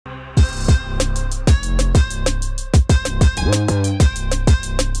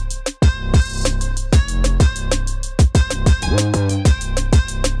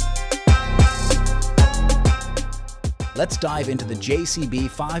let's dive into the JCB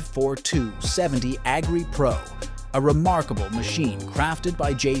 54270 Agri Pro, a remarkable machine crafted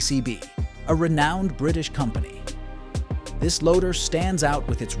by JCB, a renowned British company. This loader stands out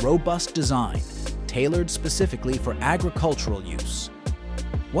with its robust design, tailored specifically for agricultural use.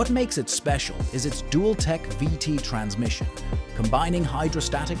 What makes it special is its dual-tech VT transmission, combining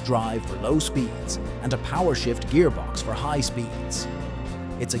hydrostatic drive for low speeds and a power shift gearbox for high speeds.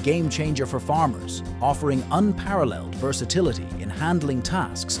 It's a game changer for farmers, offering unparalleled versatility in handling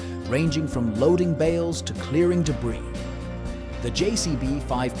tasks ranging from loading bales to clearing debris. The JCB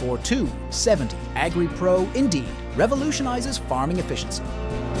 54270 Agri Pro indeed revolutionizes farming efficiency.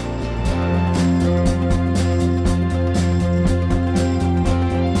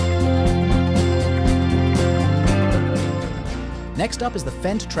 Next up is the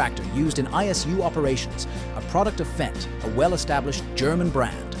Fendt tractor used in ISU operations, a product of Fendt, a well-established German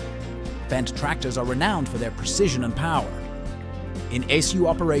brand. Fendt tractors are renowned for their precision and power. In SU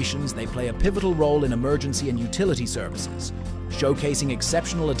operations, they play a pivotal role in emergency and utility services, showcasing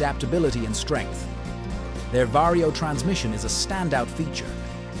exceptional adaptability and strength. Their Vario transmission is a standout feature,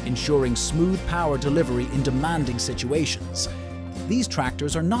 ensuring smooth power delivery in demanding situations. These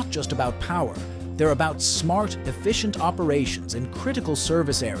tractors are not just about power, they're about smart, efficient operations in critical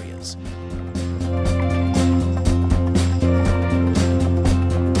service areas.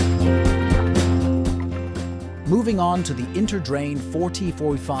 Moving on to the Interdrain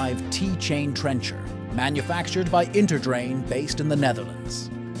 4045 T-chain trencher, manufactured by Interdrain based in the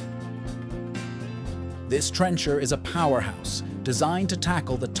Netherlands. This trencher is a powerhouse designed to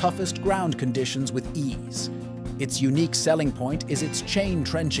tackle the toughest ground conditions with ease. Its unique selling point is its chain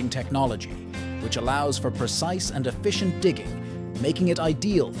trenching technology, which allows for precise and efficient digging, making it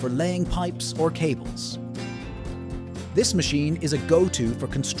ideal for laying pipes or cables. This machine is a go-to for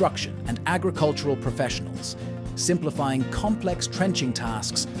construction and agricultural professionals, simplifying complex trenching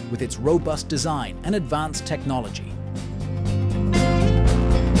tasks with its robust design and advanced technology.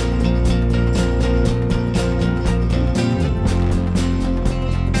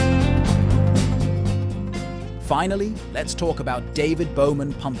 Finally, let's talk about David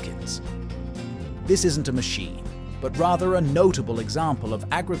Bowman pumpkins. This isn't a machine, but rather a notable example of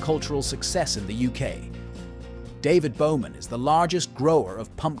agricultural success in the UK. David Bowman is the largest grower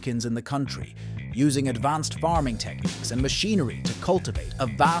of pumpkins in the country, using advanced farming techniques and machinery to cultivate a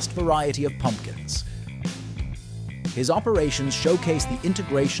vast variety of pumpkins. His operations showcase the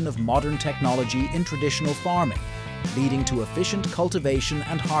integration of modern technology in traditional farming, leading to efficient cultivation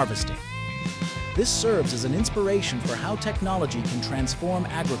and harvesting. This serves as an inspiration for how technology can transform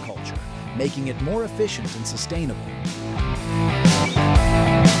agriculture, making it more efficient and sustainable.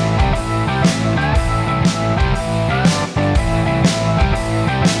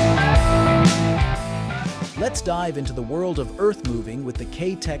 Let's dive into the world of earth moving with the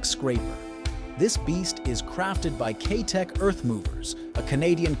K-Tech scraper. This beast is crafted by K-Tech Earth Movers, a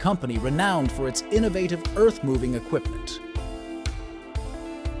Canadian company renowned for its innovative earth-moving equipment.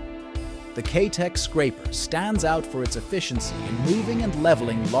 The K-Tech scraper stands out for its efficiency in moving and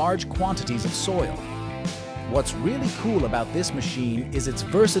leveling large quantities of soil. What's really cool about this machine is its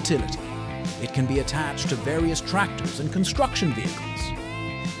versatility. It can be attached to various tractors and construction vehicles.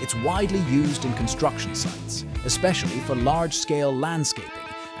 It's widely used in construction sites, especially for large-scale landscaping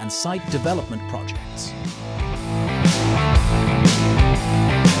and site development projects.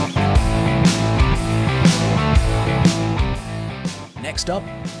 Next up,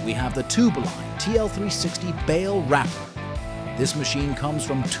 we have the Tubeline TL360 Bale Wrapper. This machine comes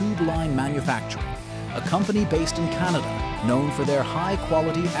from Tubeline Manufacturing, a company based in Canada known for their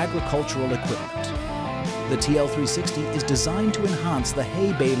high-quality agricultural equipment. The TL360 is designed to enhance the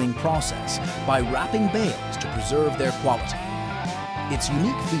hay baling process by wrapping bales to preserve their quality. Its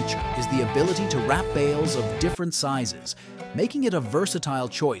unique feature is the ability to wrap bales of different sizes, making it a versatile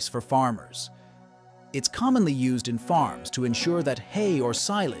choice for farmers. It's commonly used in farms to ensure that hay or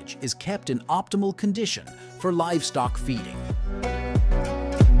silage is kept in optimal condition for livestock feeding.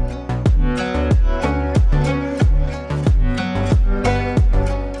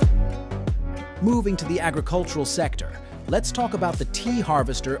 Moving to the agricultural sector, let's talk about the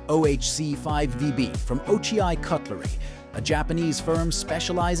T-Harvester OHC5VB from Ochi Cutlery, a Japanese firm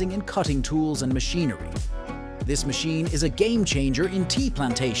specializing in cutting tools and machinery. This machine is a game changer in tea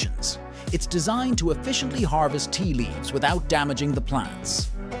plantations. It's designed to efficiently harvest tea leaves without damaging the plants.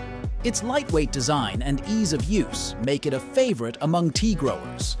 Its lightweight design and ease of use make it a favorite among tea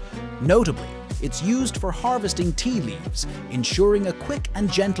growers. Notably, it's used for harvesting tea leaves, ensuring a quick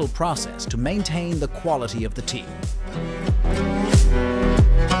and gentle process to maintain the quality of the tea.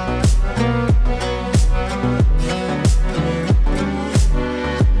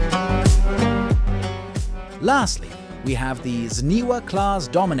 Lastly, we have the Żniwa Class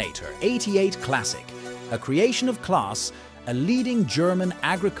Dominator 88 Classic, a creation of Claas, a leading German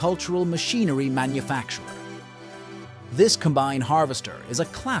agricultural machinery manufacturer. This combine harvester is a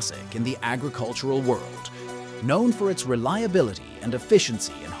classic in the agricultural world, known for its reliability and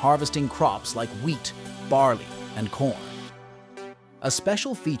efficiency in harvesting crops like wheat, barley, and corn. A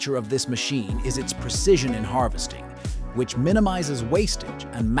special feature of this machine is its precision in harvesting, which minimizes wastage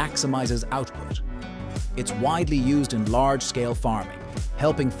and maximizes output. It's widely used in large-scale farming,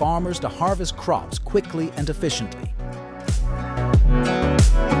 helping farmers to harvest crops quickly and efficiently.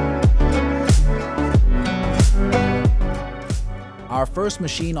 Our first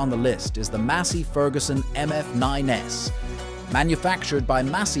machine on the list is the Massey Ferguson MF9S. Manufactured by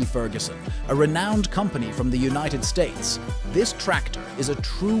Massey Ferguson, a renowned company from the United States, this tractor is a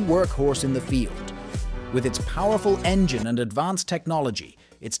true workhorse in the field. With its powerful engine and advanced technology,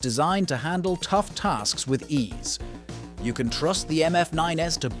 it's designed to handle tough tasks with ease. You can trust the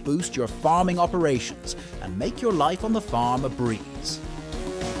MF9S to boost your farming operations and make your life on the farm a breeze.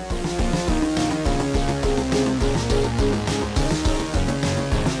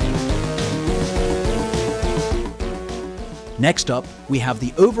 Next up, we have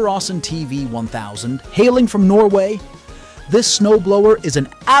the Overåsen TV1000, hailing from Norway. This snowblower is an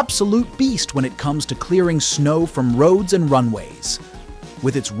absolute beast when it comes to clearing snow from roads and runways.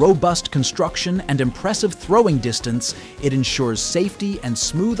 With its robust construction and impressive throwing distance, it ensures safety and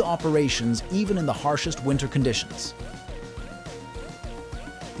smooth operations even in the harshest winter conditions.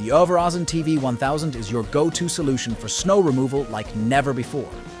 The Overåsen TV1000 is your go-to solution for snow removal like never before.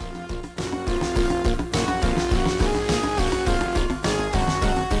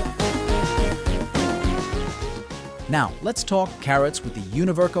 Now, let's talk carrots with the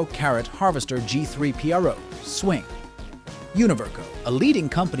Univerco Carrot Harvester G3 PRO, Swing. Univerco, a leading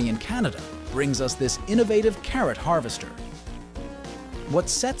company in Canada, brings us this innovative carrot harvester. What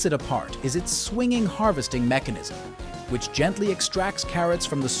sets it apart is its swinging harvesting mechanism, which gently extracts carrots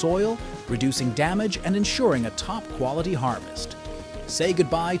from the soil, reducing damage and ensuring a top-quality harvest. Say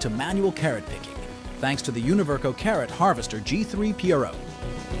goodbye to manual carrot picking, thanks to the Univerco Carrot Harvester G3 PRO.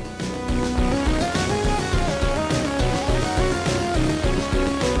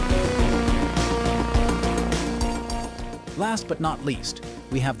 Last but not least,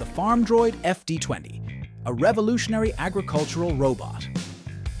 we have the FarmDroid FD20, a revolutionary agricultural robot.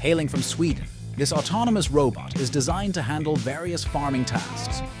 Hailing from Sweden, this autonomous robot is designed to handle various farming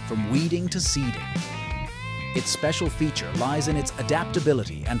tasks, from weeding to seeding. Its special feature lies in its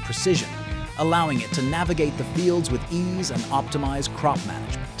adaptability and precision, allowing it to navigate the fields with ease and optimize crop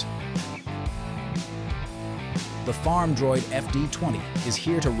management. The FarmDroid FD20 is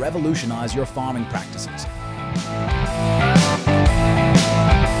here to revolutionize your farming practices.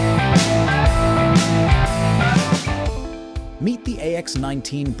 Meet the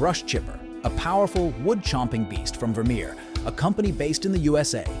AX19 brush chipper, a powerful wood-chomping beast from Vermeer, a company based in the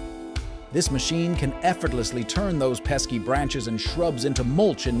USA. This machine can effortlessly turn those pesky branches and shrubs into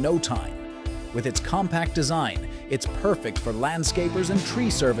mulch in no time. With its compact design, it's perfect for landscapers and tree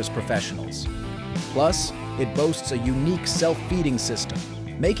service professionals. Plus, it boasts a unique self-feeding system,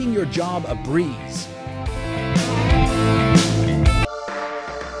 making your job a breeze.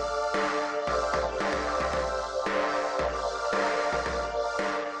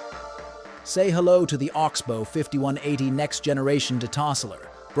 Say hello to the Oxbow 5180 Next Generation Detasseler,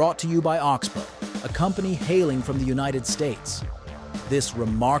 brought to you by Oxbow, a company hailing from the United States. This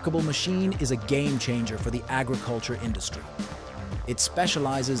remarkable machine is a game changer for the agriculture industry. It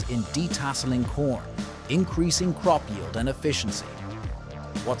specializes in detasseling corn, increasing crop yield and efficiency.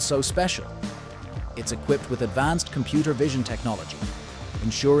 What's so special? It's equipped with advanced computer vision technology,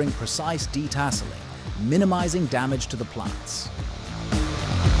 ensuring precise detasseling, minimizing damage to the plants.